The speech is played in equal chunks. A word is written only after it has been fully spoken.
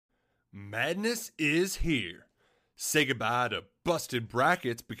Madness is here. Say goodbye to busted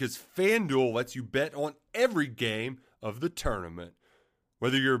brackets because FanDuel lets you bet on every game of the tournament.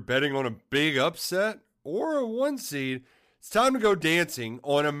 Whether you're betting on a big upset or a one seed, it's time to go dancing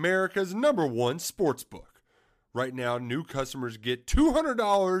on America's #1 sportsbook. Right now, new customers get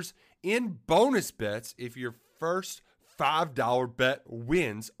 $200 in bonus bets if your first $5 bet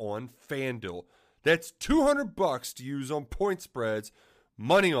wins on FanDuel. That's $200 to use on point spreads,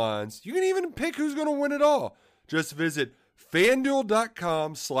 money lines. You can even pick who's going to win it all. Just visit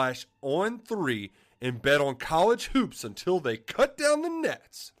FanDuel.com/on3 and bet on college hoops until they cut down the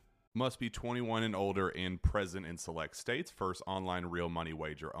nets. Must be 21 and older and present in select states. First online real money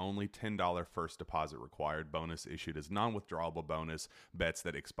wager only. $10 first deposit required. Bonus issued as non-withdrawable bonus. Bets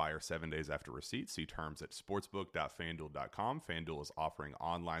that expire 7 days after receipt. See terms at sportsbook.fanduel.com. FanDuel is offering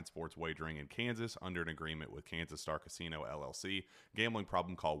online sports wagering in Kansas under an agreement with Kansas Star Casino, LLC. Gambling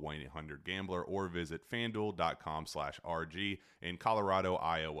problem? Call 1-800-GAMBLER or visit fanduel.com/RG in Colorado,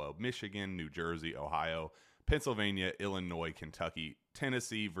 Iowa, Michigan, New Jersey, Ohio, Pennsylvania, Illinois, Kentucky,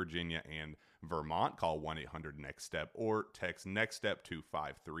 Tennessee, Virginia, and Vermont. Call 1-800-NEXT-STEP or text NEXT-STEP to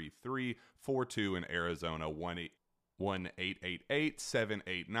 53342 in Arizona,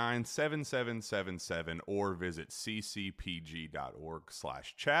 1-888-789-7777 or visit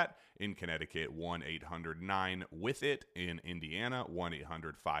ccpg.org/chat. In Connecticut, 1-800-9-WITH-IT. In Indiana,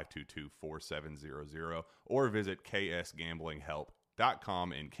 1-800-522-4700 or visit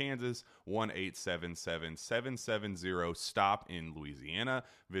ksgamblinghelp.com. In Kansas, 1-877-770-STOP in Louisiana.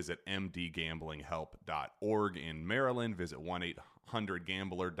 Visit mdgamblinghelp.org in Maryland. Visit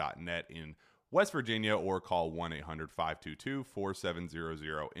 1-800-gambler.net in West Virginia or call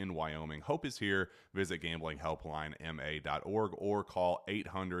 1-800-522-4700 in Wyoming. Hope is here. Visit gamblinghelplinema.org or call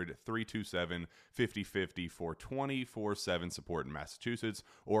 800-327-5050 for 24/7 support in Massachusetts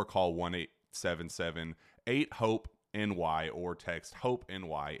or call 1-877-8-HOPE NY or text Hope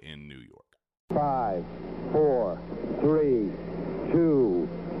NY in New York. 5, 4, 3, 2,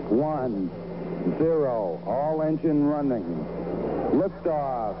 1, 0. All engine running.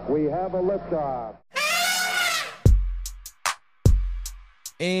 Liftoff. We have a liftoff.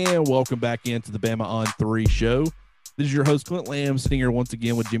 And welcome back into the Bama on 3 show. This is your host, Clint Lamb, sitting here once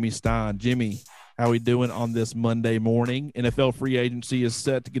again with Jimmy Stein. Jimmy, how are we doing on this Monday morning? NFL free agency is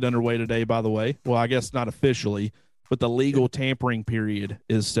set to get underway today, by the way. Well, I guess not officially, but the legal tampering period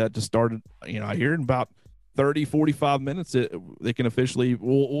is set to start, I hear in about 30, 45 minutes, they can officially,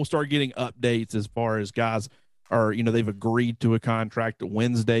 we'll start getting updates as far as guys are, they've agreed to a contract.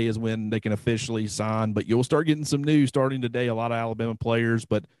 Wednesday is when they can officially sign, but you'll start getting some news starting today. A lot of Alabama players,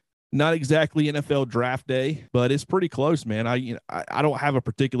 but not exactly NFL draft day, but it's pretty close, man. I don't have a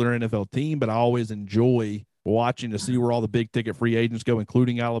particular NFL team, but I always enjoy watching to see where all the big ticket free agents go,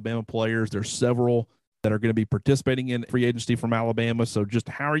 including Alabama players. There's several that are going to be participating in free agency from Alabama. So just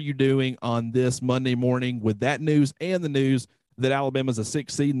how are you doing on this Monday morning with that news and the news that Alabama's a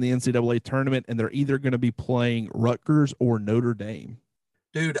 6th seed in the NCAA tournament and they're either going to be playing Rutgers or Notre Dame?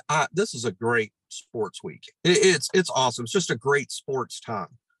 Dude, this is a great sports week. It's awesome. It's just a great sports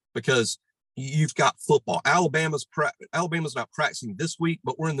time because you've got football. Alabama's not practicing this week,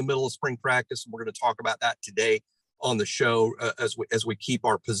 but we're in the middle of spring practice, and we're going to talk about that today on the show as we keep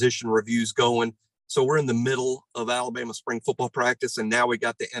our position reviews going. So we're in the middle of Alabama spring football practice, and now we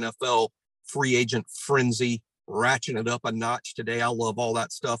got the NFL free agent frenzy ratcheting it up a notch today. I love all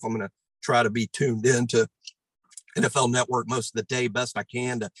that stuff. I'm going to try to be tuned in to NFL Network most of the day, best I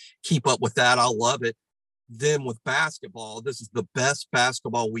can to keep up with that. I love it. Then with basketball, this is the best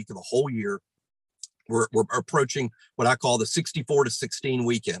basketball week of the whole year. We're approaching what I call the 64-16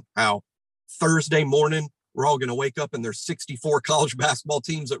 weekend. How Thursday morning, we're all going to wake up and there's 64 college basketball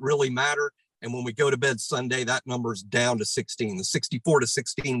teams that really matter. And when we go to bed Sunday, that number's down to 16. The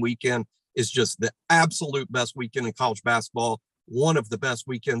 64-16 weekend is just the absolute best weekend in college basketball, one of the best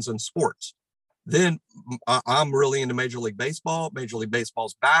weekends in sports. Then I'm really into Major League Baseball. Major League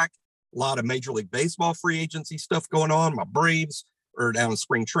Baseball's back. A lot of Major League Baseball free agency stuff going on. My Braves are down in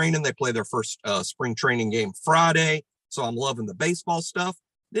spring training. They play their first spring training game Friday. So I'm loving the baseball stuff.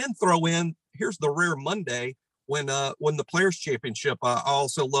 Then throw in, here's the rare Monday when the Players Championship. I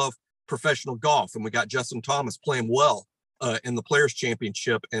also love professional golf, and we got Justin Thomas playing well in the Players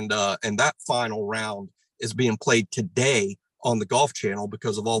Championship, and that final round is being played today on the Golf Channel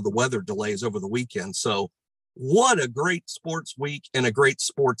because of all the weather delays over the weekend. So what a great sports week and a great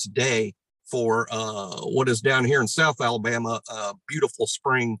sports day for what is down here in South Alabama, beautiful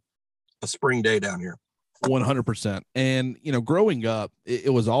spring day down here. 100%. And, growing up,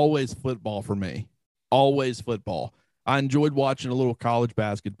 it was always football for me, always football. I enjoyed watching a little college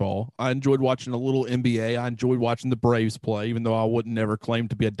basketball. I enjoyed watching a little NBA. I enjoyed watching the Braves play, even though I wouldn't never claim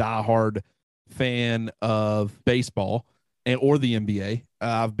to be a diehard fan of baseball or the NBA.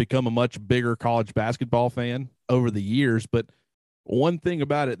 I've become a much bigger college basketball fan over the years, but one thing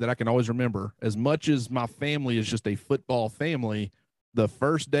about it that I can always remember, as much as my family is just a football family, the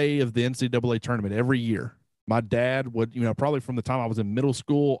first day of the NCAA tournament every year, my dad would, probably from the time I was in middle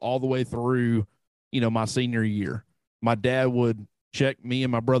school all the way through, my senior year, my dad would check me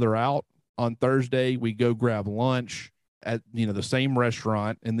and my brother out on Thursday. We go grab lunch at, the same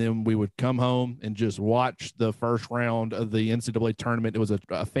restaurant, and then we would come home and just watch the first round of the NCAA tournament. It was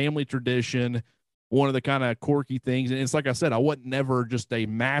a family tradition, one of the kind of quirky things. And it's like I said, I wasn't never just a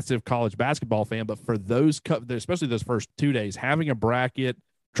massive college basketball fan, but for those, especially those first 2 days, having a bracket,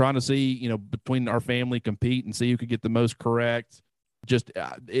 trying to see, between our family compete and see who could get the most correct. Just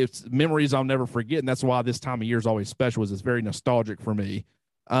it's memories I'll never forget. And that's why this time of year is always special, is it's very nostalgic for me.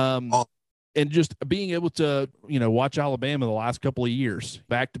 And just being able to, watch Alabama the last couple of years,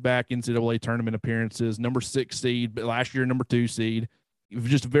 back-to-back NCAA tournament appearances, number 6 seed, but last year, number 2 seed.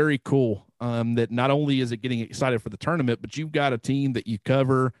 Just very cool that not only is it getting excited for the tournament, but you've got a team that you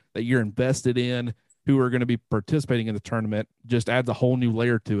cover, that you're invested in, who are going to be participating in the tournament. Just adds a whole new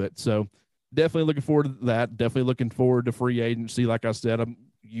layer to it. So definitely looking forward to that. Definitely looking forward to free agency. Like I said,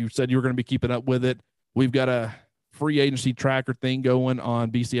 you said you were going to be keeping up with it. We've got a free agency tracker thing going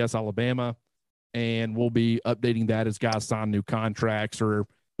on BCS Alabama, and we'll be updating that as guys sign new contracts, or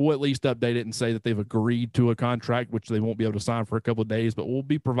we'll at least update it and say that they've agreed to a contract, which they won't be able to sign for a couple of days, but we'll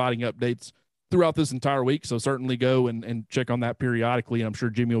be providing updates throughout this entire week. So certainly go and check on that periodically. And I'm sure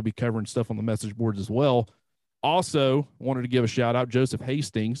Jimmy will be covering stuff on the message boards as well. Also wanted to give a shout out, Joseph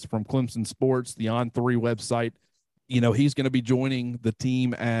Hastings from Clemson Sports, the On3 website. He's going to be joining the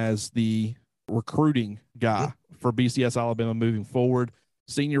team as the recruiting guy for BCS Alabama moving forward.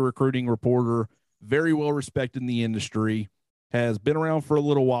 Senior recruiting reporter, very well respected in the industry, has been around for a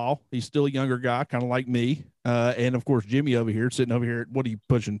little while. He's still a younger guy, kind of like me. And of course, Jimmy over here, sitting over here, what are you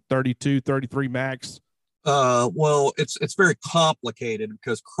pushing, 32, 33 max? Well, it's very complicated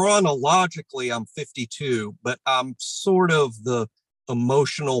because chronologically I'm 52, but I'm sort of the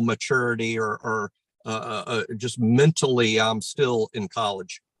emotional maturity or just mentally I'm still in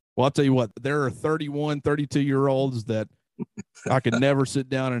college. Well, I'll tell you what, there are 31, 32-year-olds that I could never sit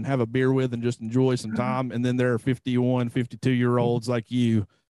down and have a beer with and just enjoy some time. And then there are 51, 52-year-olds like you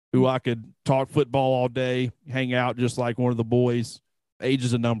who I could talk football all day, hang out just like one of the boys. Age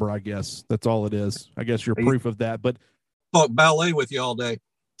is a number, I guess. That's all it is. I guess you're proof of that. But talk ballet with you all day.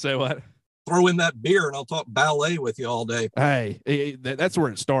 Say what? Throw in that beer and I'll talk ballet with you all day. Hey, that's where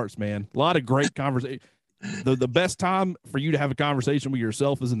it starts, man. A lot of great conversation. The best time for you to have a conversation with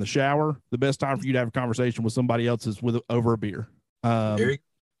yourself is in the shower. The best time for you to have a conversation with somebody else is over a beer.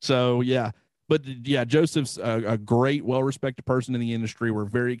 So yeah, but yeah, Joseph's a great, well-respected person in the industry. We're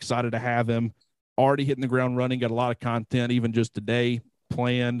very excited to have him. Already hitting the ground running. Got a lot of content, even just today,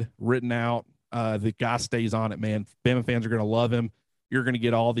 planned, written out. The guy stays on it, man. Bama fans are going to love him. You're going to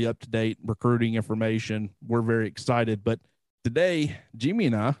get all the up-to-date recruiting information. We're very excited. But today, Jimmy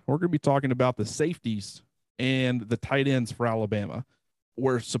and I, we're going to be talking about the safeties and the tight ends for Alabama.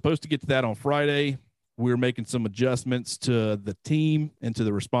 We're supposed to get to that on Friday. We're making some adjustments to the team and to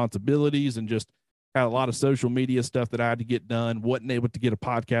the responsibilities, and just had a lot of social media stuff that I had to get done. Wasn't able to get a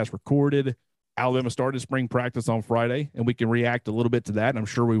podcast recorded. Alabama started spring practice on Friday, and we can react a little bit to that, and I'm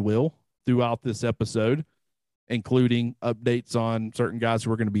sure we will throughout this episode, including updates on certain guys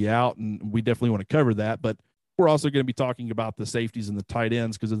who are going to be out, and we definitely want to cover that. But we're also going to be talking about the safeties and the tight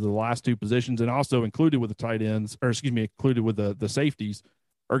ends because of the last two positions, and also included with the tight ends, or excuse me, included with the safeties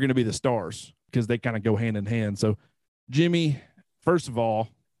are going to be the stars because they kind of go hand in hand. So, Jimmy, first of all,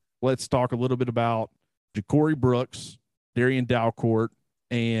 let's talk a little bit about Ja'Cory Brooks, Darian Dalcourt,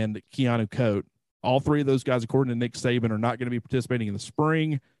 and Keanu Coate. All three of those guys, according to Nick Saban, are not going to be participating in the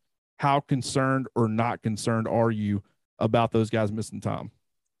spring. How concerned or not concerned are you about those guys missing time?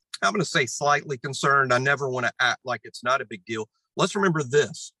 I'm going to say slightly concerned. I never want to act like it's not a big deal. Let's remember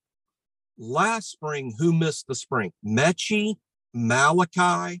this. Last spring, who missed the spring? Mechie,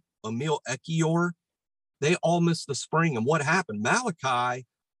 Malachi, Emil Ekiyor. They all missed the spring. And what happened? Malachi,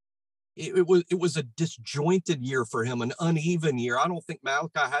 it was a disjointed year for him, an uneven year. I don't think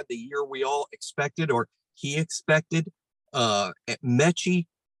Malachi had the year we all expected or he expected. Mechie,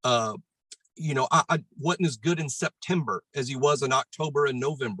 I wasn't as good in September as he was in October and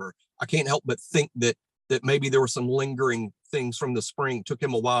November. I can't help but think that maybe there were some lingering things from the spring. It took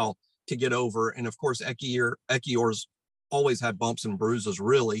him a while to get over. And of course, Ekiyor's always had bumps and bruises,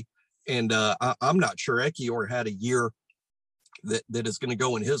 really. And I'm not sure Ekiyor had a year that is going to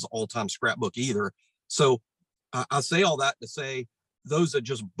go in his all-time scrapbook either. So I say all that to say those that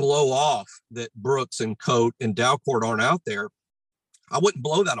just blow off that Brooks and Coat and Dalcourt aren't out there, I wouldn't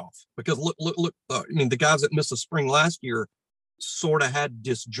blow that off, because look. I mean, the guys that missed the spring last year sort of had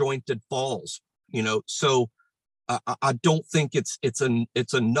disjointed falls, So I don't think it's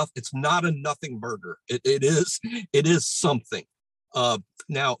not a nothing burger. It is something.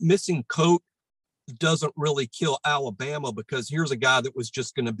 Now missing Coat doesn't really kill Alabama, because here's a guy that was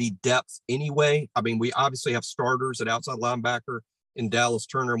just going to be depth anyway. I mean, we obviously have starters at outside linebacker in Dallas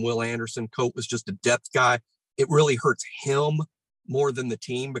Turner and Will Anderson. Coat was just a depth guy. It really hurts him more than the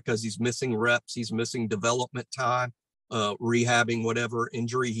team, because he's missing reps, he's missing development time, rehabbing whatever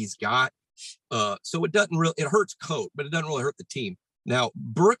injury he's got. So it hurts Coat, but it doesn't really hurt the team. Now,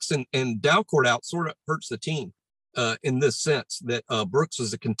 Brooks and Dalcourt out sort of hurts the team in this sense that Brooks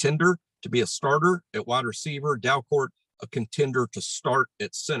is a contender to be a starter at wide receiver, Dalcourt a contender to start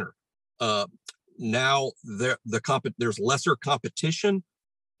at center. Now there's lesser competition,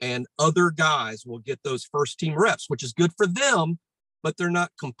 and other guys will get those first team reps, which is good for them, but they're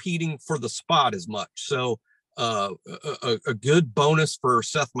not competing for the spot as much. So a good bonus for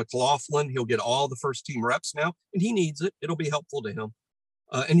Seth McLaughlin. He'll get all the first team reps now, and he needs it. It'll be helpful to him.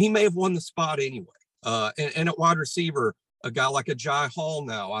 And he may have won the spot anyway. And at wide receiver, a guy like a Jai Hall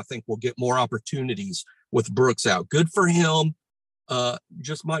now, I think, will get more opportunities with Brooks out. Good for him.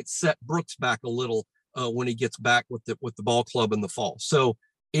 Just might set Brooks back a little when he gets back with the ball club in the fall. So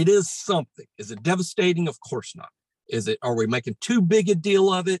it is something. Is it devastating? Of course not. Are we making too big a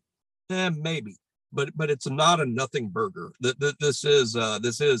deal of it? Maybe, but it's not a nothing burger. This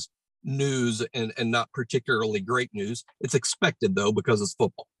is news and not particularly great news. It's expected though, because it's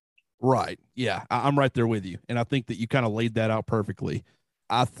football. Right. Yeah, I'm right there with you. And I think that you kind of laid that out perfectly.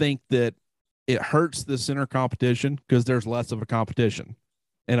 I think that it hurts the center competition because there's less of a competition.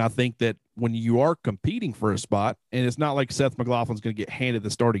 And I think that when you are competing for a spot, and it's not like Seth McLaughlin's going to get handed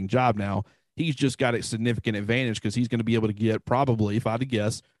the starting job now, he's just got a significant advantage because he's going to be able to get probably, if I had to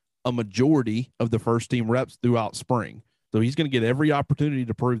guess, a majority of the first team reps throughout spring. So he's going to get every opportunity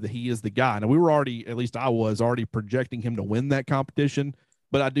to prove that he is the guy. Now, we were already, at least I was already projecting him to win that competition.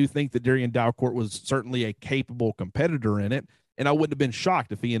 But I do think that Darrian Dalcourt was certainly a capable competitor in it, and I wouldn't have been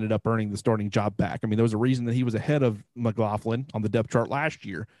shocked if he ended up earning the starting job back. I mean, there was a reason that he was ahead of McLaughlin on the depth chart last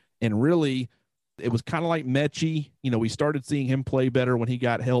year, and really, it was kind of like Mechie. We started seeing him play better when he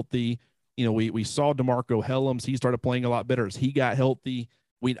got healthy. We saw DeMarco Helms. He started playing a lot better as he got healthy.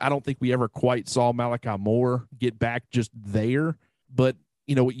 I don't think we ever quite saw Malachi Moore get back just there, but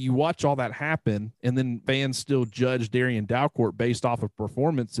you watch all that happen, and then fans still judge Darrian Dalcourt based off of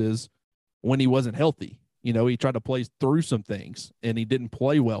performances when he wasn't healthy. He tried to play through some things, and he didn't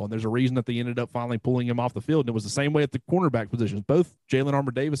play well, and there's a reason that they ended up finally pulling him off the field. And it was the same way at the cornerback positions. Both Jalen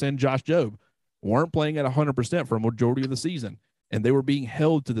Armour-Davis and Josh Jobe weren't playing at 100% for a majority of the season, and they were being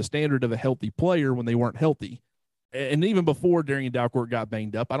held to the standard of a healthy player when they weren't healthy. And even before Darrian Dalcourt got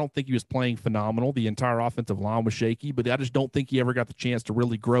banged up, I don't think he was playing phenomenal. The entire offensive line was shaky, but I just don't think he ever got the chance to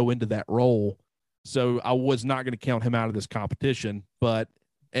really grow into that role. So I was not going to count him out of this competition.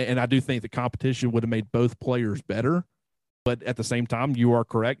 And I do think the competition would have made both players better. But at the same time, you are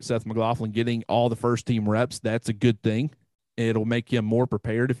correct. Seth McLaughlin getting all the first team reps, that's a good thing. It'll make him more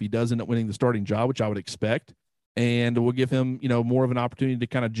prepared if he does end up winning the starting job, which I would expect. And it will give him, more of an opportunity to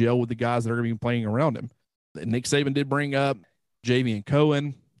kind of gel with the guys that are going to be playing around him. Nick Saban did bring up Javian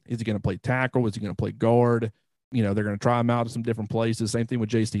Cohen. Is he going to play tackle? Is he going to play guard? They're going to try him out at some different places. Same thing with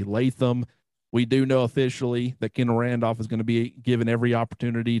J.C. Latham. We do know officially that Kendall Randolph is going to be given every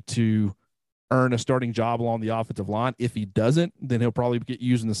opportunity to earn a starting job along the offensive line. If he doesn't, then he'll probably get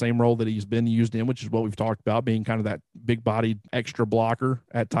used in the same role that he's been used in, which is what we've talked about, being kind of that big-bodied extra blocker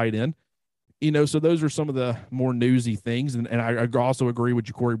at tight end. So those are some of the more newsy things. And I also agree with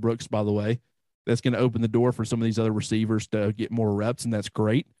Ja'Cory Brooks, by the way. That's going to open the door for some of these other receivers to get more reps, and that's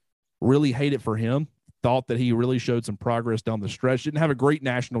great. Really hate it for him. Thought that he really showed some progress down the stretch. Didn't have a great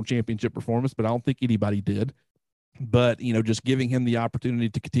national championship performance, but I don't think anybody did. But, just giving him the opportunity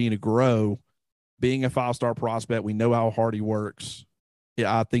to continue to grow, being a five-star prospect, we know how hard he works.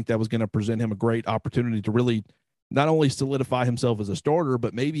 Yeah, I think that was going to present him a great opportunity to really not only solidify himself as a starter,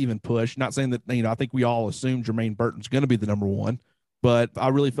 but maybe even push. Not saying that, I think we all assume Jermaine Burton's going to be the number one. But I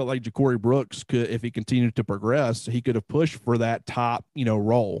really felt like Ja'Cory Brooks could, if he continued to progress, he could have pushed for that top,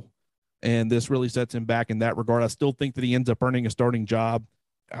 role. And this really sets him back in that regard. I still think that he ends up earning a starting job.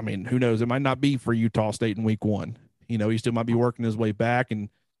 I mean, who knows? It might not be for Utah State in week one. He still might be working his way back and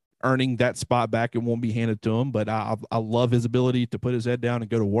earning that spot back. It won't be handed to him. But I love his ability to put his head down and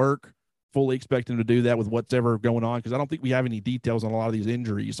go to work. fully expect him to do that with what's ever going on, because I don't think we have any details on a lot of these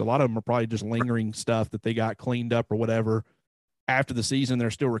injuries. A lot of them are probably just lingering stuff that they got cleaned up or whatever after the season.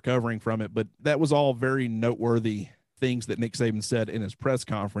 They're still recovering from it. But that was all very noteworthy things that Nick Saban said in his press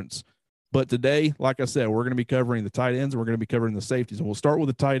conference. But today, like I said, we're going to be covering the tight ends and we're going to be covering the safeties. And we'll start with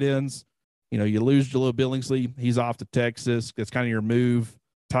the tight ends. You know, you lose Jalil Billingsley. He's off to Texas. That's kind of your move.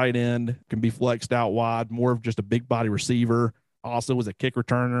 Tight end can be flexed out wide, more of just a big body receiver. Also was a kick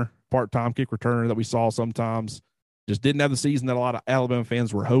returner, part-time kick returner that we saw sometimes. Just didn't have the season that a lot of Alabama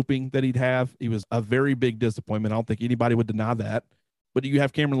fans were hoping that he'd have. He was a very big disappointment. I don't think anybody would deny that. But you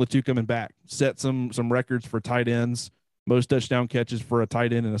have Cameron Latou coming back, set some records for tight ends, most touchdown catches for a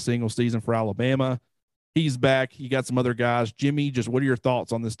tight end in a single season for Alabama. He's back. You got some other guys. Jimmy, just what are your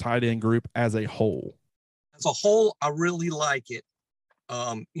thoughts on this tight end group as a whole? As a whole, I really like it.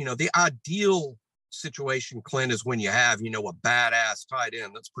 You know, the ideal situation, Clint, is when you have, you know, a badass tight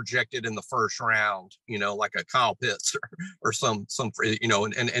end that's projected in the first round, you know, like a Kyle Pitts or some, you know,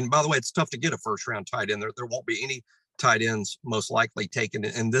 and by the way, it's tough to get a first round tight end. There won't be any tight ends most likely taken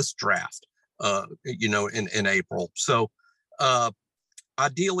in this draft, you know, in April. So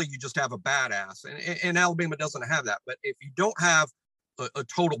ideally you just have a badass, and Alabama doesn't have that. But if you don't have a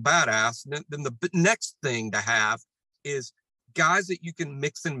total badass, then the next thing to have is guys that you can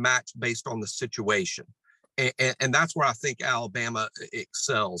mix and match based on the situation. And that's where I think Alabama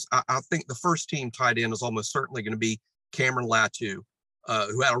excels. I think the first team tight end is almost certainly going to be Cameron Latou,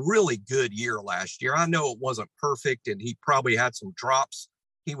 who had a really good year last year. I know it wasn't perfect, and he probably had some drops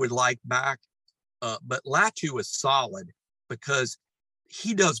he would like back. But Latou is solid because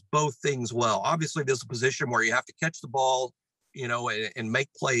he does both things well. Obviously, there's a position where you have to catch the ball, you know, and make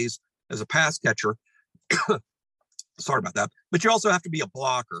plays as a pass catcher. Sorry about that. But you also have to be a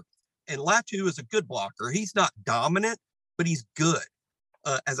blocker. And Latou is a good blocker. He's not dominant, but he's good.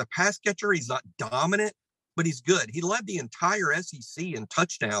 As a pass catcher, he's not dominant, but he's good. He led the entire SEC in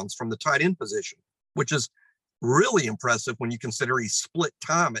touchdowns from the tight end position, which is really impressive when you consider he split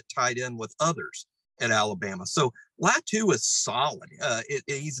time at tight end with others at Alabama. So Latou is solid.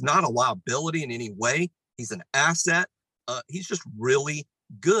 He's not a liability in any way. He's an asset. He's just really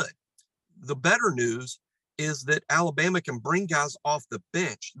good. The better news is that Alabama can bring guys off the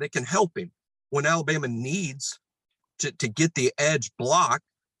bench that can help him. When Alabama needs to get the edge block,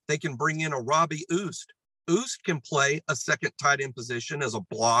 they can bring in a Robbie Oost. Oost can play a second tight end position as a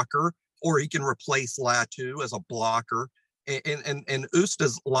blocker, or he can replace Latou as a blocker. And Oost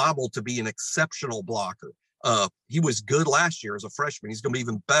is liable to be an exceptional blocker. He was good last year as a freshman. He's going to be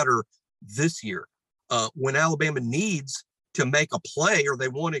even better this year. When Alabama needs to make a play, or they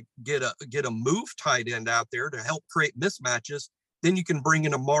want to get a move tight end out there to help create mismatches, then you can bring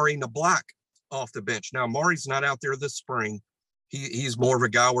in Amari Nablack off the bench. Now, Amari's not out there this spring. He's more of a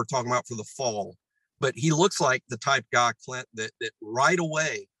guy we're talking about for the fall. But he looks like the type guy, Clint, that right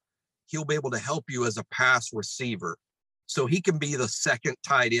away he'll be able to help you as a pass receiver. So he can be the second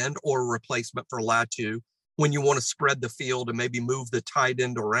tight end or replacement for Latou when you want to spread the field and maybe move the tight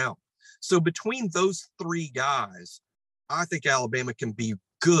end around. So between those three guys, I think Alabama can be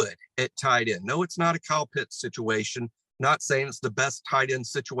good at tight end. No, it's not a Kyle Pitts situation. Not saying it's the best tight end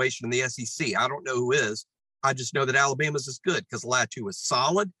situation in the SEC. I don't know who is. I just know that Alabama's is good because Latou is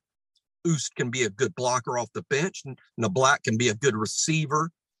solid. Oost can be a good blocker off the bench. Nablack can be a good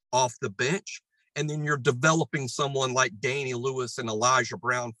receiver off the bench. And then you're developing someone like Danny Lewis and Elijah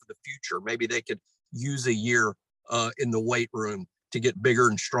Brown for the future. Maybe they could use a year in the weight room to get bigger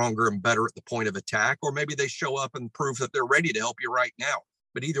and stronger and better at the point of attack. Or maybe they show up and prove that they're ready to help you right now.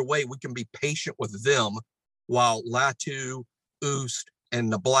 But either way, we can be patient with them while Latou, Oost,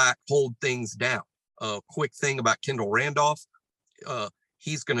 and Nablack hold things down. Quick thing about Kendall Randolph.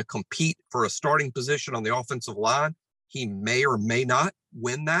 He's going to compete for a starting position on the offensive line. He may or may not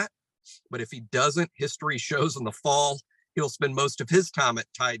win that. But if he doesn't, history shows in the fall, he'll spend most of his time at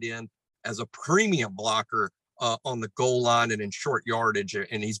tight end as a premium blocker on the goal line and in short yardage.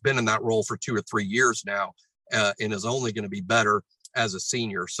 And he's been in that role for 2 or 3 years now and is only going to be better as a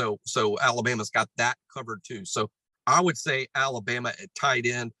senior. So Alabama's got that covered too. So I would say Alabama at tight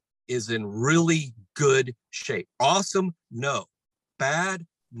end is in really good shape. Awesome? No. Bad?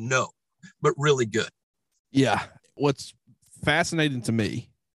 No. But really good. Yeah. What's fascinating to me,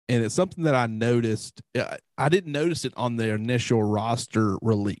 and it's something that I noticed, I didn't notice it on the initial roster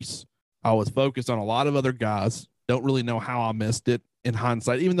release. I was focused on a lot of other guys. Don't really know how I missed it in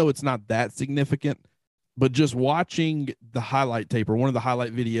hindsight, even though it's not that significant. But just watching the highlight tape, or one of the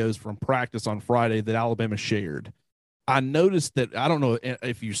highlight videos from practice on Friday that Alabama shared, I noticed that, I don't know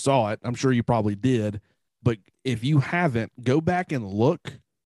if you saw it, I'm sure you probably did, but if you haven't, go back and look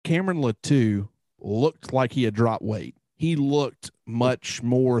Cameron Latou looked like he had dropped weight. He looked much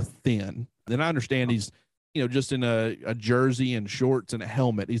more thin. And I understand he's, just in a jersey and shorts and a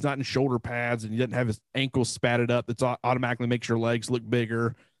helmet. He's not in shoulder pads, and he doesn't have his ankles spatted up. That's automatically makes your legs look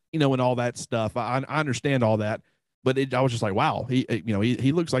bigger, and all that stuff. I understand all that, but I was just like, wow,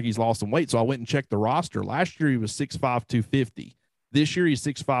 he looks like he's lost some weight. So I went and checked the roster. Last year he was 6'5", 250. This year he's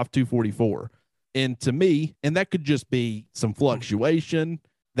 6'5", 244. And to me, and that could just be some fluctuation.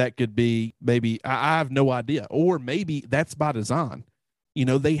 That could be maybe, I have no idea. Or maybe that's by design.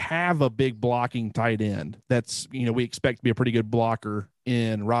 They have a big blocking tight end. That's, we expect to be a pretty good blocker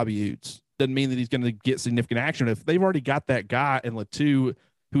in Robbie Ouzts. Doesn't mean that he's going to get significant action. If they've already got that guy in Latou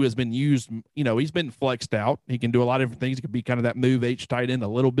who has been used, he's been flexed out. He can do a lot of different things. He could be kind of that move H tight end a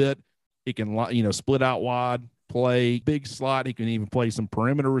little bit. He can, split out wide, play big slot. He can even play some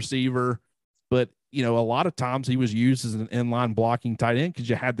perimeter receiver. But, a lot of times he was used as an inline blocking tight end because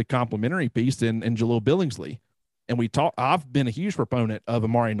you had the complementary piece in Jaleel Billingsley. And I've been a huge proponent of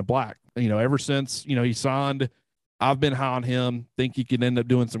Amari Niblack. Ever since, he signed, I've been high on him, think he could end up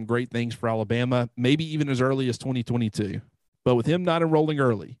doing some great things for Alabama, maybe even as early as 2022. But with him not enrolling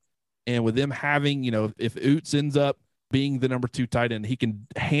early and with him having, if Ouzts ends up being the number 2 tight end, he can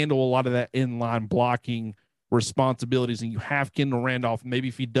handle a lot of that inline blocking responsibilities. And you have Kendall Randolph, maybe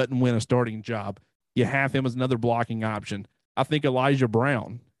if he doesn't win a starting job, you have him as another blocking option. I think Elijah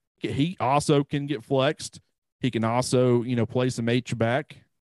Brown, he also can get flexed. He can also, play some H-back,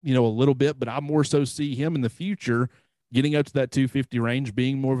 a little bit, but I more so see him in the future getting up to that 250 range,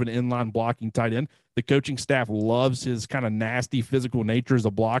 being more of an inline blocking tight end. The coaching staff loves his kind of nasty physical nature as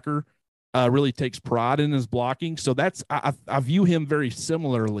a blocker, really takes pride in his blocking. So I view him very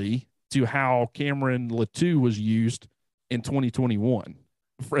similarly to how Cameron Latou was used in 2021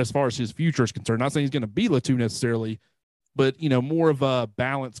 as far as his future is concerned. Not saying he's going to be Latou necessarily, but, more of a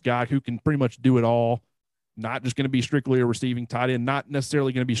balanced guy who can pretty much do it all. Not just going to be strictly a receiving tight end, not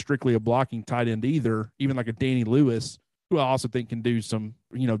necessarily going to be strictly a blocking tight end either, even like a Danny Lewis, who I also think can do some,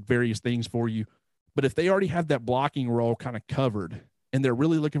 various things for you. But if they already have that blocking role kind of covered and they're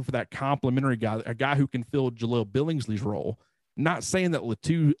really looking for that complementary guy, a guy who can fill Jaleel Billingsley's role, not saying that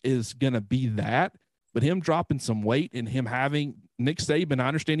Latou is going to be that, but him dropping some weight and him having Nick Saban, I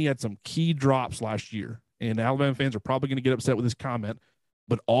understand he had some key drops last year, and Alabama fans are probably going to get upset with this comment.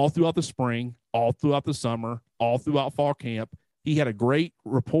 But all throughout the spring, all throughout the summer, all throughout fall camp, he had a great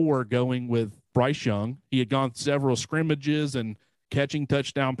rapport going with Bryce Young. He had gone several scrimmages and catching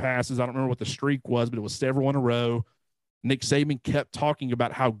touchdown passes. I don't remember what the streak was, but it was several in a row. Nick Saban kept talking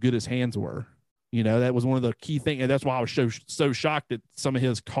about how good his hands were. That was one of the key things. And that's why I was so shocked at some of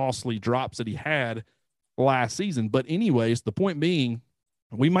his costly drops that he had last season. But anyways, the point being,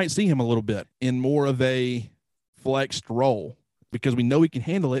 we might see him a little bit in more of a flexed role, because we know he can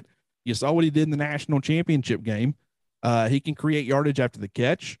handle it. You saw what he did in the national championship game. He can create yardage after the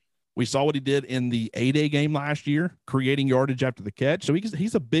catch. We saw what he did in the A-Day game last year, creating yardage after the catch. So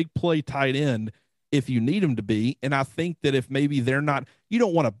he's a big play tight end if you need him to be. And I think that if maybe they're not, you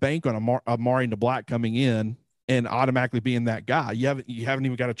don't want to bank on Amari Niblack coming in and automatically being that guy. You haven't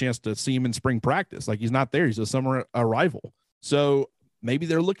even got a chance to see him in spring practice. Like, he's not there. He's a summer arrival. So maybe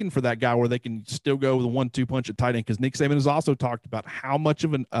they're looking for that guy where they can still go with a 1-2 punch at tight end, because Nick Saban has also talked about how much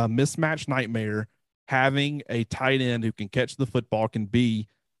of a mismatch nightmare having a tight end who can catch the football can be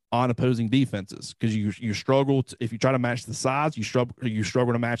on opposing defenses, because you struggle if you try to match the size, you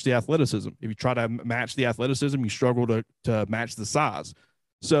struggle to match the athleticism. If you try to match the athleticism, you struggle to match the size.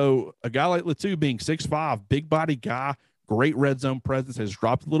 So a guy like Latou, being 6'5", big body guy, great red zone presence, has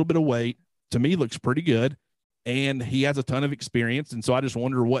dropped a little bit of weight. To me, looks pretty good. And he has a ton of experience. And so I just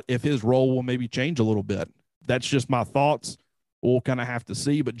wonder what if his role will maybe change a little bit. That's just my thoughts. We'll kind of have to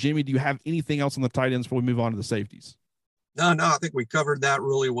see. But Jimmy, do you have anything else on the tight ends before we move on to the safeties? No, I think we covered that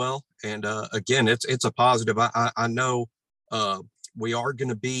really well. And again, it's a positive. I know we are going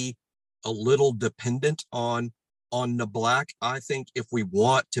to be a little dependent on Niblack. I think if we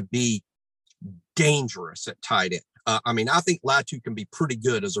want to be dangerous at tight end, I think Latou can be pretty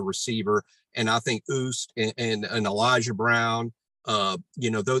good as a receiver. And I think Ouzts and Elijah Brown,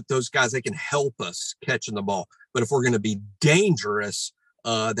 those guys, they can help us catching the ball. But if we're going to be dangerous,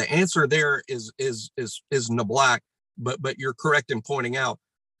 the answer there is Niblack. But you're correct in pointing out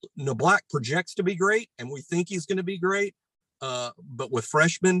Niblack projects to be great, and we think he's going to be great. But with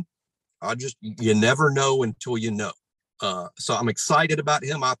freshmen, you never know until you know. So I'm excited about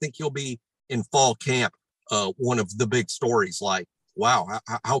him. I think he'll be in fall camp. One of the big stories, like, wow,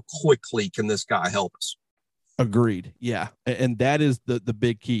 how quickly can this guy help us? Agreed. Yeah. And that is the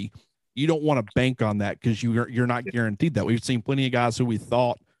big key. You don't want to bank on that, because you're not guaranteed that. We've seen plenty of guys who we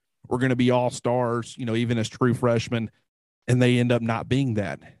thought were going to be all stars, even as true freshmen, and they end up not being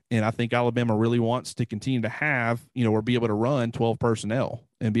that. And I think Alabama really wants to continue to have, or be able to run 12 personnel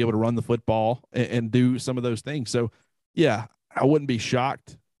and be able to run the football and do some of those things. So, yeah, I wouldn't be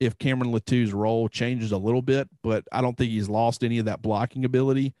shocked if Cameron Latu's role changes a little bit, but I don't think he's lost any of that blocking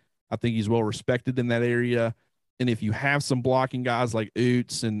ability. I think he's well respected in that area. And if you have some blocking guys like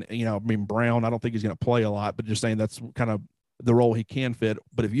Oots and, Brown, I don't think he's going to play a lot, but just saying that's kind of the role he can fit.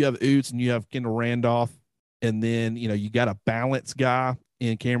 But if you have Oots and you have Kendall Randolph, and then, you got a balance guy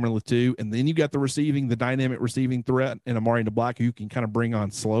in Cameron Latu, and then you got the dynamic receiving threat in Amari DeBlack, who you can kind of bring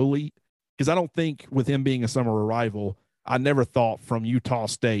on slowly. Because I don't think with him being a summer arrival, I never thought from Utah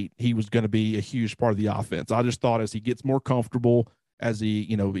State he was going to be a huge part of the offense. I just thought as he gets more comfortable, as he,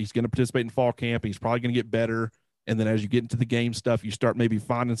 he's going to participate in fall camp, he's probably going to get better. And then as you get into the game stuff, you start maybe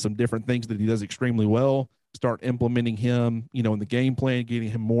finding some different things that he does extremely well, start implementing him, in the game plan, getting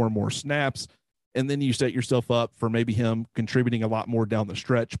him more and more snaps. And then you set yourself up for maybe him contributing a lot more down the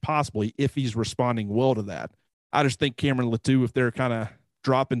stretch, possibly, if he's responding well to that. I just think Cameron Latu, if they're kind of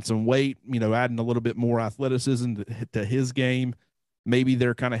dropping some weight, adding a little bit more athleticism to his game, maybe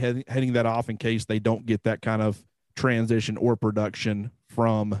they're kind of heading that off in case they don't get that kind of transition or production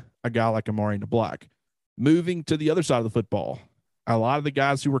from a guy like Amari DeBlack. Moving to the other side of the football, a lot of the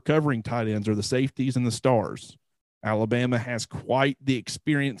guys who are covering tight ends are the safeties and the stars. Alabama has quite the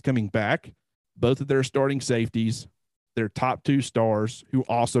experience coming back. Both of their starting safeties, their top two stars who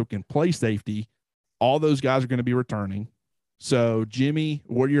also can play safety, all those guys are going to be returning. So, Jimmy,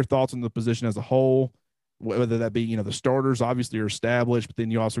 what are your thoughts on the position as a whole? Whether that be, the starters obviously are established, but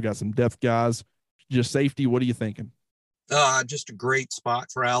then you also got some depth guys. Just safety, what are you thinking? Just a great spot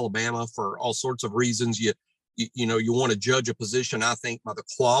for Alabama for all sorts of reasons. You want to judge a position, I think, by the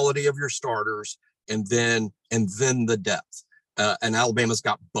quality of your starters and then the depth. And Alabama's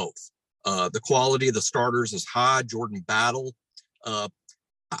got both. The quality of the starters is high. Jordan Battle. I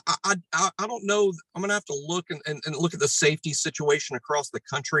don't know. I'm going to have to look and look at the safety situation across the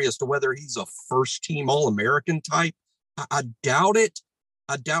country as to whether he's a first team All-American type. I doubt it.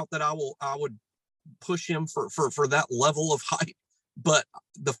 I doubt that I would push him for that level of height. But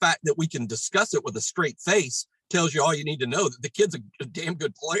the fact that we can discuss it with a straight face tells you all you need to know, that the kid's a damn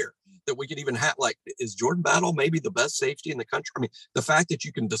good player, that we can even have, like, is Jordan Battle maybe the best safety in the country? I mean, the fact that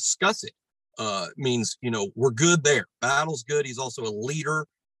you can discuss it means, we're good there. Battle's good. He's also a leader.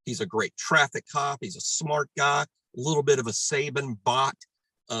 He's a great traffic cop. He's a smart guy, a little bit of a Saban bot.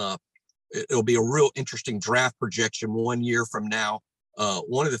 It'll be a real interesting draft projection 1 year from now.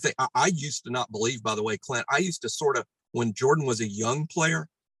 One of the things I used to not believe, by the way, Clint, I used to sort of, when Jordan was a young player,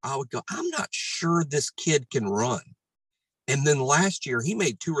 I would go, I'm not sure this kid can run. And then last year, he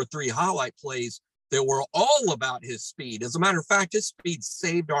made 2 or 3 highlight plays that were all about his speed. As a matter of fact, his speed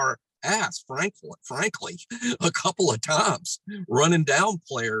saved our ass, frankly, a couple of times, running down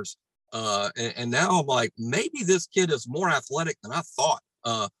players. And now I'm like, maybe this kid is more athletic than I thought.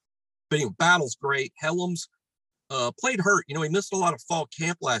 But Battle's great. Helms played hurt. He missed a lot of fall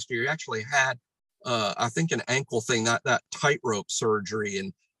camp last year. He actually had, I think, an ankle thing, that tightrope surgery.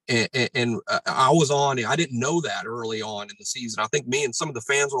 And I was on, I didn't know that early on in the season. I think me and some of the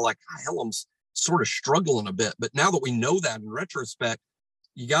fans were like, Helms sort of struggling a bit. But now that we know that in retrospect,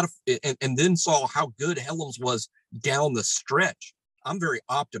 you got to, and then saw how good Helms was down the stretch. I'm very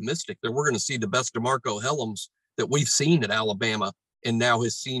optimistic that we're going to see the best DeMarco Helms that we've seen at Alabama. And now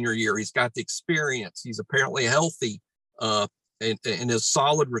his senior year, he's got the experience. He's apparently healthy and is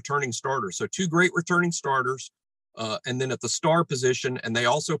solid returning starter. So 2 great returning starters. And then at the star position, and they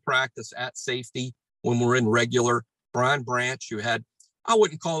also practice at safety when we're in regular, Brian Branch, who had, I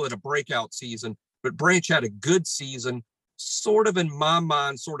wouldn't call it a breakout season, but Branch had a good season, sort of, in my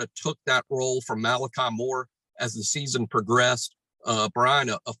mind, sort of took that role from Malachi Moore as the season progressed. Brian,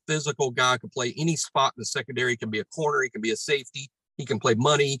 a physical guy, could play any spot in the secondary. He can be a corner. He can be a safety. He can play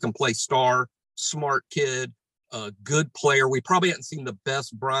money. He can play star. Smart kid, good player. We probably haven't seen the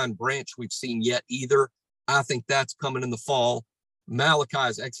best Brian Branch we've seen yet either. I think that's coming in the fall. Malachi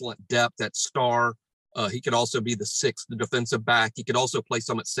is excellent depth at star. He could also be the 6th defensive back. He could also play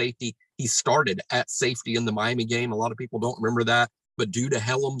some at safety. He started at safety in the Miami game. A lot of people don't remember that, but due to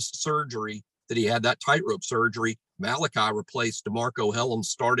Helms' surgery, that he had that tightrope surgery, Malachi replaced DeMarco Helms,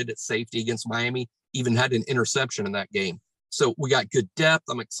 started at safety against Miami, even had an interception in that game. So we got good depth.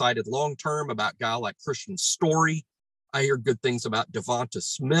 I'm excited long-term about a guy like Christian Story. I hear good things about Devonta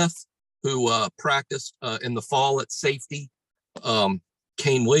Smith, who practiced in the fall at safety.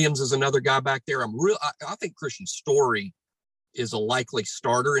 Kane Williams is another guy back there. I think Christian Story is a likely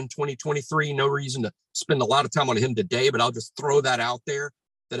starter in 2023. No reason to spend a lot of time on him today, but I'll just throw that out there.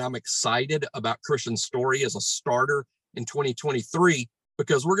 that I'm excited about Christian's story as a starter in 2023,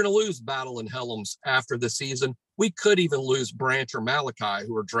 because we're going to lose Battle and Helms after the season. We could even lose Branch or Malachi,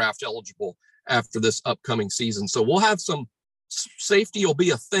 who are draft eligible after this upcoming season. So we'll have some safety will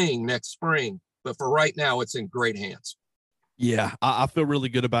be a thing next spring, but for right now, it's in great hands. Yeah, I feel really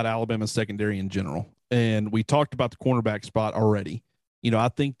good about Alabama's secondary in general. And we talked about the cornerback spot already. You know, I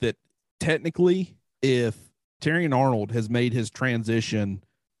think that technically, if Terrion Arnold has made his transition,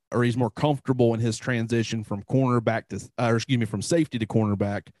 or he's more comfortable in his transition from cornerback to, from safety to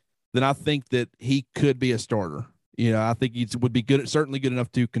cornerback, then I think that he could be a starter. You know, I think he would be good, certainly good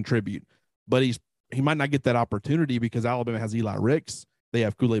enough to contribute, but he might not get that opportunity because Alabama has Eli Ricks, they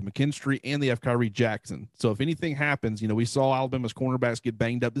have Kool-Aid McKinstry, and they have Kyrie Jackson. So if anything happens, you know, we saw Alabama's cornerbacks get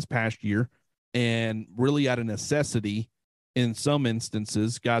banged up this past year, and really out of necessity, in some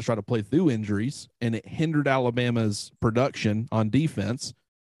instances, guys try to play through injuries, and it hindered Alabama's production on defense.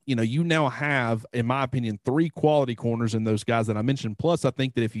 You know, you now have, in my opinion, 3 quality corners in those guys that I mentioned. Plus, I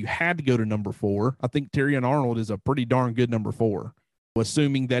think that if you had to go to number 4, I think Terrion Arnold is a pretty darn good number 4,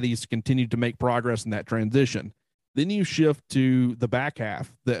 assuming that he's continued to make progress in that transition. Then you shift to the back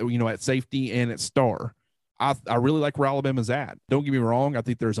half, at safety and at star. I really like where Alabama's at. Don't get me wrong. I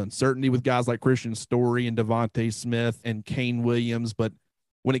think there's uncertainty with guys like Christian Story and Devontae Smith and Kane Williams. But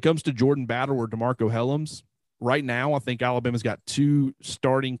when it comes to Jordan Battle or DeMarco Helms, right now, I think Alabama's got 2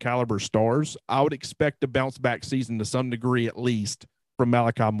 starting caliber stars. I would expect a bounce back season to some degree, at least, from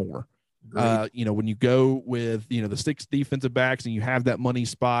Malachi Moore. When you go with, the 6 defensive backs and you have that money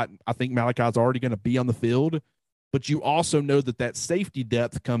spot, I think Malachi's already going to be on the field. But you also know that safety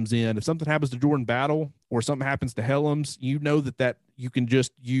depth comes in. If something happens to Jordan Battle or something happens to Helms, you know that you can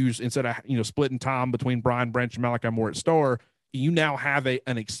just use, instead of, splitting time between Brian Branch and Malachi Moore at star, you now have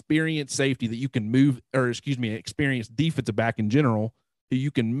an experienced safety that you can move, an experienced defensive back in general, who you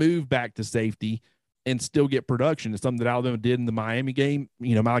can move back to safety and still get production. It's something that Alabama did in the Miami game.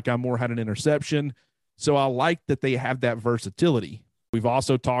 Malachi Moore had an interception. So I like that they have that versatility. We've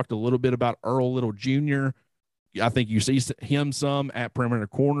also talked a little bit about Earl Little Jr. I think you see him some at perimeter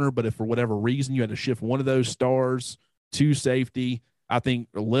corner, but if for whatever reason you had to shift one of those stars to safety, I think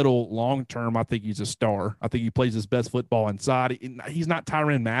Little long-term, I think he's a star. I think he plays his best football inside. He's not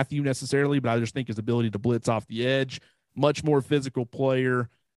Tyrann Mathieu necessarily, but I just think his ability to blitz off the edge, much more physical player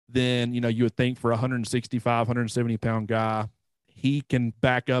than, you would think for a 165, 170-pound guy. He can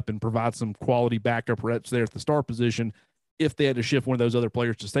back up and provide some quality backup reps there at the star position if they had to shift one of those other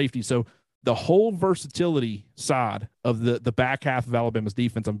players to safety. So the whole versatility side of the back half of Alabama's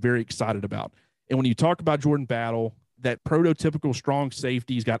defense, I'm very excited about. And when you talk about Jordan Battle, that prototypical strong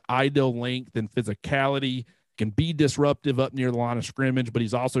safety, he's got ideal length and physicality, can be disruptive up near the line of scrimmage, but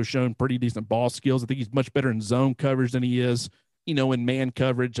he's also shown pretty decent ball skills. I think he's much better in zone coverage than he is, in man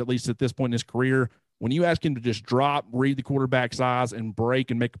coverage, at least at this point in his career. When you ask him to just drop, read the quarterback's eyes, and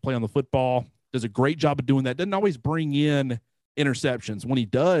break and make a play on the football, does a great job of doing that. Doesn't always bring in interceptions. When he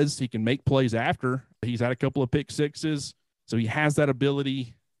does, he can make plays after. He's had a couple of pick sixes, so he has that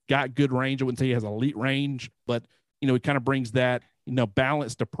ability, got good range. I wouldn't say he has elite range, but, he kind of brings that,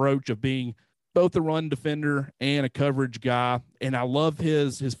 balanced approach of being both a run defender and a coverage guy. And I love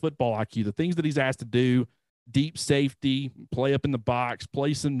his football IQ, the things that he's asked to do, deep safety, play up in the box,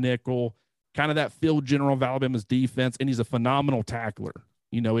 play some nickel, kind of that field general of Alabama's defense. And he's a phenomenal tackler,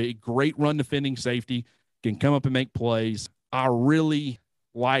 a great run defending safety, can come up and make plays. I really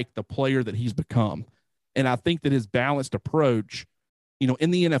like the player that he's become. And I think that his balanced approach,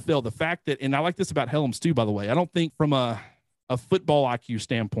 in the NFL, the fact that, and I like this about Helms too, by the way, I don't think from a football IQ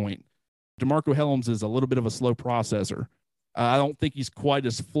standpoint, DeMarco Helms is a little bit of a slow processor. I don't think he's quite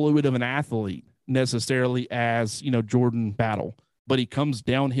as fluid of an athlete necessarily as, Jordan Battle, but he comes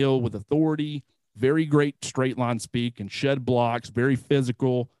downhill with authority, very great straight line speed, can shed blocks, very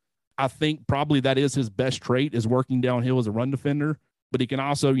physical. I think probably that is his best trait, is working downhill as a run defender, but he can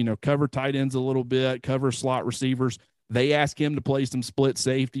also, cover tight ends a little bit, cover slot receivers. They ask him to play some split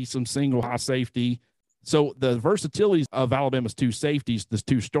safety, some single high safety. So the versatilities of Alabama's 2 safeties, the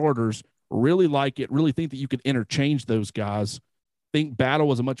 2 starters, really like it, really think that you could interchange those guys. Think Battle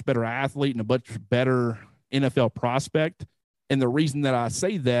was a much better athlete and a much better NFL prospect. And the reason that I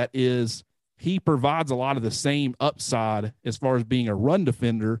say that is he provides a lot of the same upside as far as being a run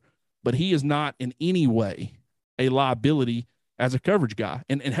defender, but he is not in any way a liability as a coverage guy.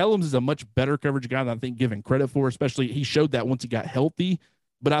 And Helms is a much better coverage guy than I think given credit for, especially he showed that once he got healthy.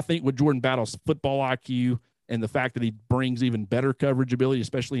 But I think with Jordan Battle's football IQ and the fact that he brings even better coverage ability,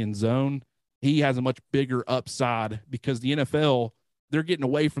 especially in zone, he has a much bigger upside because the NFL, they're getting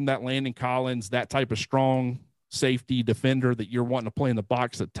away from that Landon Collins, that type of strong safety defender that you're wanting to play in the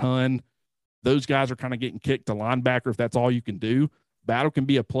box a ton. Those guys are kind of getting kicked to linebacker if that's all you can do. Battle can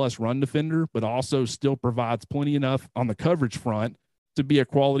be a plus run defender, but also still provides plenty enough on the coverage front to be a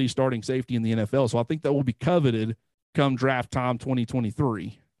quality starting safety in the NFL. So I think that will be coveted come draft time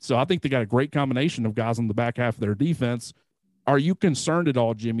 2023. So I think they got a great combination of guys on the back half of their defense. Are you concerned at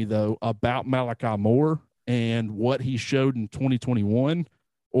all, Jimmy, though, about Malachi Moore and what he showed in 2021?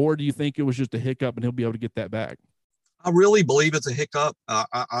 Or do you think it was just a hiccup and he'll be able to get that back? I really believe it's a hiccup.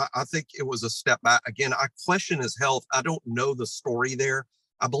 I think it was a step back. Again, I question his health. I don't know the story there.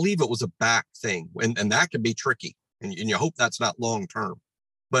 I believe it was a back thing, and that can be tricky, and you hope that's not long term.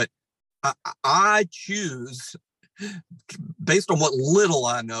 But I choose, based on what little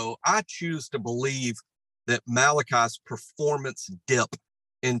I know, I choose to believe that Malachi's performance dip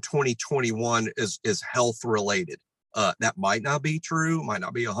in 2021 is health related. That might not be true, might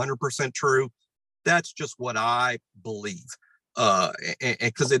not be 100% true. That's just what I believe,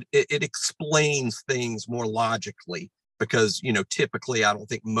 because it explains things more logically. Because typically, I don't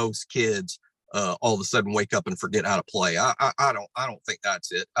think most kids all of a sudden wake up and forget how to play. I don't think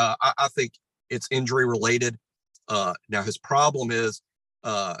that's it. I think it's injury related. Now his problem is,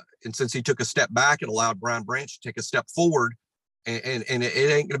 and since he took a step back, it allowed Brian Branch to take a step forward, and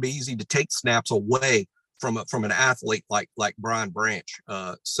it ain't going to be easy to take snaps away from an athlete like Brian Branch.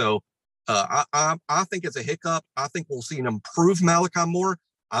 So I think it's a hiccup. I think we'll see an improved Malachi Moore.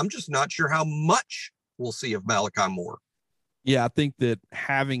 I'm just not sure how much we'll see of Malachi Moore. Yeah, I think that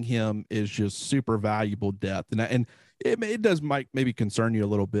having him is just super valuable depth. And it does maybe concern you a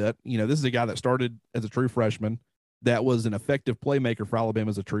little bit. This is a guy that started as a true freshman, that was an effective playmaker for Alabama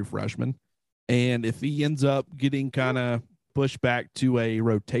as a true freshman. And if he ends up getting kind of pushed back to a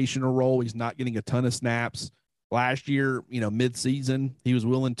rotational role, he's not getting a ton of snaps. Last year, mid-season, he was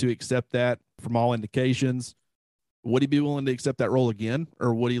willing to accept that from all indications. Would he be willing to accept that role again,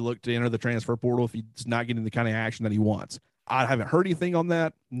 or would he look to enter the transfer portal if he's not getting the kind of action that he wants? I haven't heard anything on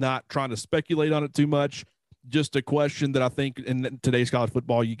that, not trying to speculate on it too much. Just a question that I think in today's college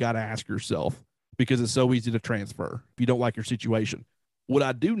football, you got to ask yourself, because it's so easy to transfer if you don't like your situation. What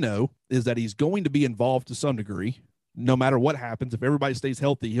I do know is that he's going to be involved to some degree, no matter what happens. If everybody stays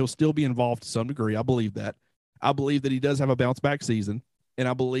healthy, he'll still be involved to some degree. I believe that. I believe that he does have a bounce back season, and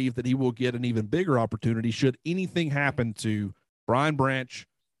I believe that he will get an even bigger opportunity should anything happen to Brian Branch,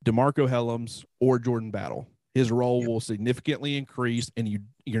 DeMarco Hellams, or Jordan Battle. His role will significantly increase, and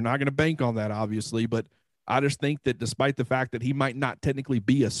you're not going to bank on that, obviously, but I just think that despite the fact that he might not technically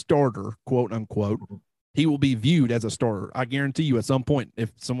be a starter, quote unquote, he will be viewed as a starter. I guarantee you at some point,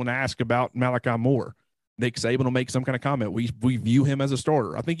 if someone asks about Malachi Moore, Nick Saban will make some kind of comment. We view him as a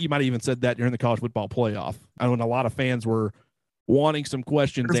starter. I think he might have even said that during the college football playoff. I know a lot of fans were wanting some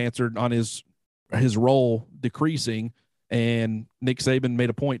questions answered on his role decreasing, and Nick Saban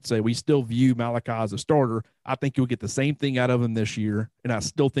made a point to say we still view Malachi as a starter. I think you'll get the same thing out of him this year, and I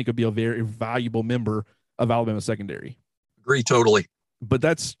still think he'll be a very valuable member of Alabama secondary. Agree totally. But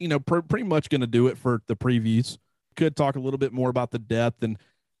that's pretty much going to do it for the previews. Could talk a little bit more about the depth, and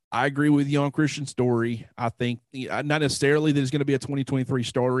I agree with you on Christian Story. I think not necessarily that he's going to be a 2023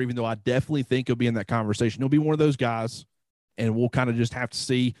 starter, even though I definitely think he'll be in that conversation. He'll be one of those guys, and we'll kind of just have to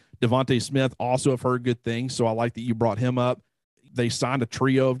see. Devontae Smith also have heard good things, so I like that you brought him up. They signed a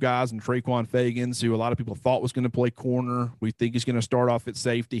trio of guys, and Traquan Fagans, who a lot of people thought was going to play corner. We think he's going to start off at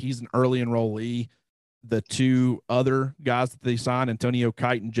safety. He's an early enrollee. The two other guys that they signed, Antonio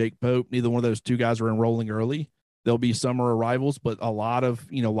Kite and Jake Pope, neither one of those two guys are enrolling early. There'll be summer arrivals, but a lot of,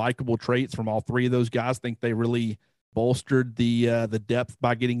 likable traits from all three of those guys. Think they really bolstered the depth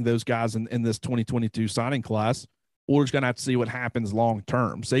by getting those guys in this 2022 signing class. We're just going to have to see what happens long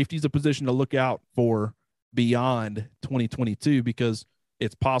term. Safety is a position to look out for beyond 2022, because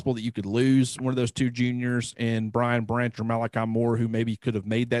it's possible that you could lose one of those two juniors and Brian Branch or Malachi Moore, who maybe could have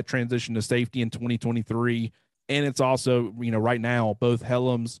made that transition to safety in 2023. And it's also, right now, both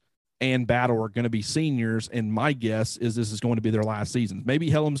Hellams and Battle are going to be seniors, and my guess is this is going to be their last season.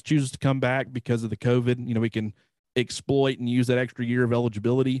 Maybe Hellams chooses to come back because of the COVID. We can exploit and use that extra year of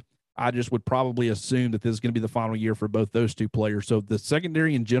eligibility. I just would probably assume that this is going to be the final year for both those two players. So the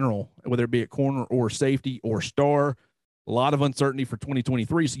secondary in general, whether it be at corner or safety or star, a lot of uncertainty for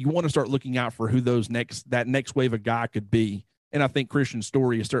 2023. So you want to start looking out for who that next wave of guy could be. And I think Christian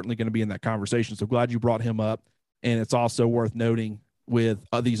Story is certainly going to be in that conversation. So glad you brought him up. And it's also worth noting with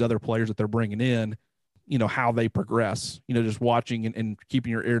these other players that they're bringing in, how they progress, just watching and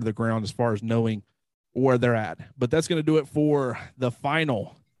keeping your ear to the ground as far as knowing where they're at. But that's going to do it for the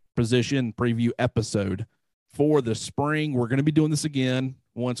final position preview episode for the spring. We're going to be doing this again.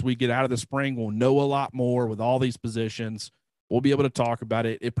 once we get out of the spring, we'll know a lot more with all these positions. We'll be able to talk about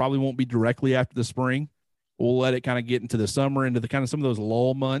it. It probably won't be directly after the spring. We'll let it kind of get into the summer, into the kind of some of those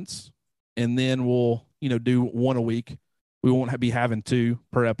lull months, and then we'll, do one a week. We won't be having two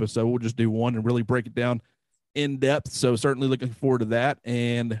per episode. We'll just do one and really break it down in depth. So certainly looking forward to that,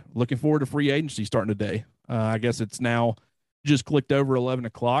 and looking forward to free agency starting today. I guess it's now just clicked over 11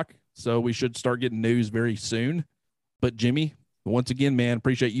 o'clock, so we should start getting news very soon. But Jimmy, once again, man,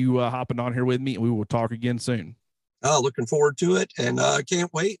 appreciate you hopping on here with me, and we will talk again soon. Looking forward to it, and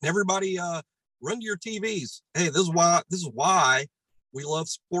can't wait. And everybody, run to your TVs. Hey, this is why we love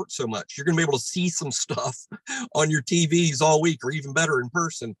sports so much. You're going to be able to see some stuff on your TVs all week, or even better in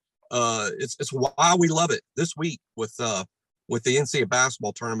person. It's why we love it this week with the NCAA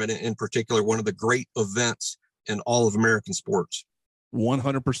basketball tournament in particular, one of the great events in all of American sports.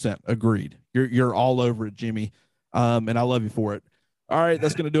 100% agreed. You're all over it, Jimmy. And I love you for it. All right,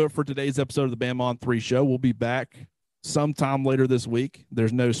 that's going to do it for today's episode of the Bama on 3 show. We'll be back sometime later this week.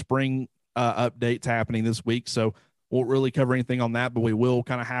 There's no spring updates happening this week, so won't really cover anything on that, but we will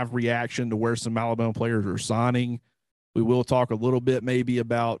kind of have reaction to where some Alabama players are signing. We will talk a little bit maybe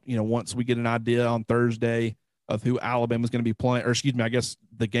about, once we get an idea on Thursday of who Alabama's going to be playing, or excuse me, I guess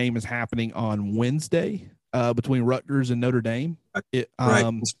the game is happening on Wednesday between Rutgers and Notre Dame.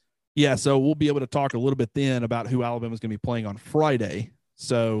 Right. Yeah, so we'll be able to talk a little bit then about who Alabama's going to be playing on Friday.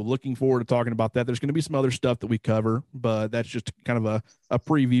 So looking forward to talking about that. There's going to be some other stuff that we cover, but that's just kind of a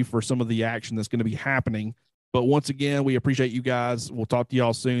preview for some of the action that's going to be happening. But once again, we appreciate you guys. We'll talk to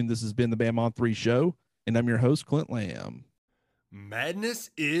y'all soon. This has been the Bama on 3 show, and I'm your host, Clint Lamb. Madness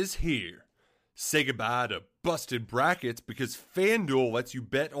is here. Say goodbye to busted brackets because FanDuel lets you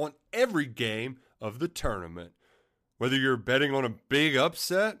bet on every game of the tournament. Whether you're betting on a big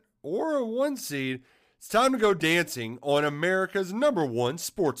upset or a 1 seed, it's time to go dancing on America's #1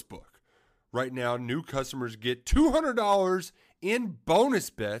 sportsbook. Right now, new customers get $200 in bonus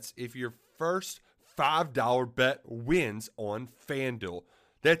bets if your first $5 bet wins on FanDuel.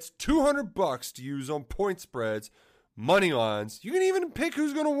 That's $200 to use on point spreads, money lines. You can even pick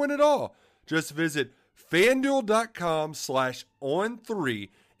who's going to win it all. Just visit FanDuel.com/on3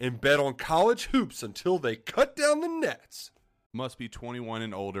 and bet on college hoops until they cut down the nets. Must be 21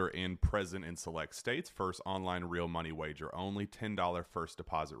 and older and present in select states. First online real money wager only. $10 first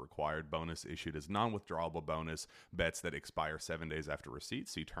deposit required. Bonus issued as non-withdrawable bonus. Bets that expire 7 days after receipt.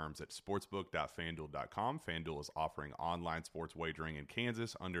 See terms at sportsbook.fanduel.com. FanDuel is offering online sports wagering in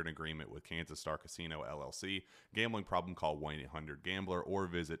Kansas under an agreement with Kansas Star Casino, LLC. Gambling problem? Call 1-800-GAMBLER or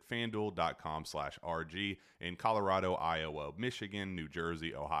visit fanduel.com/RG in Colorado, Iowa, Michigan, New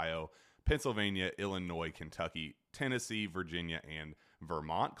Jersey, Ohio, Pennsylvania, Illinois, Kentucky, Tennessee, Virginia, and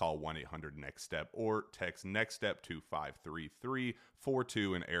Vermont. Call 1-800-NEXT-STEP or text NEXT-STEP to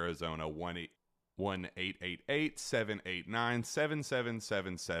 53342 in Arizona,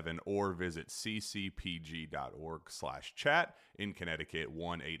 1-888-789-7777 or visit ccpg.org/chat. In Connecticut,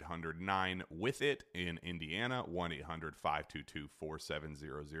 1-800-9-WITH-IT. In Indiana,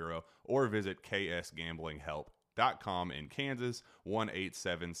 1-800-522-4700 or visit ksgamblinghelp.com. In Kansas,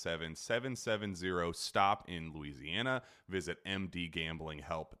 1-877-770-STOP in Louisiana. Visit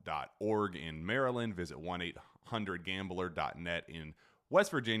mdgamblinghelp.org in Maryland. Visit 1-800-gambler.net in West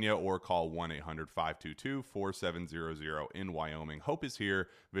Virginia or call 1-800-522-4700 in Wyoming. Hope is here.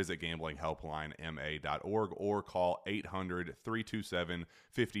 Visit gamblinghelplinema.org or call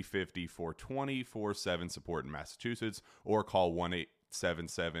 800-327-5050 for 24/7 support in Massachusetts or call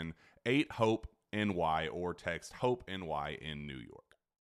 1-877-8-HOPE NY or text HOPE NY in New York.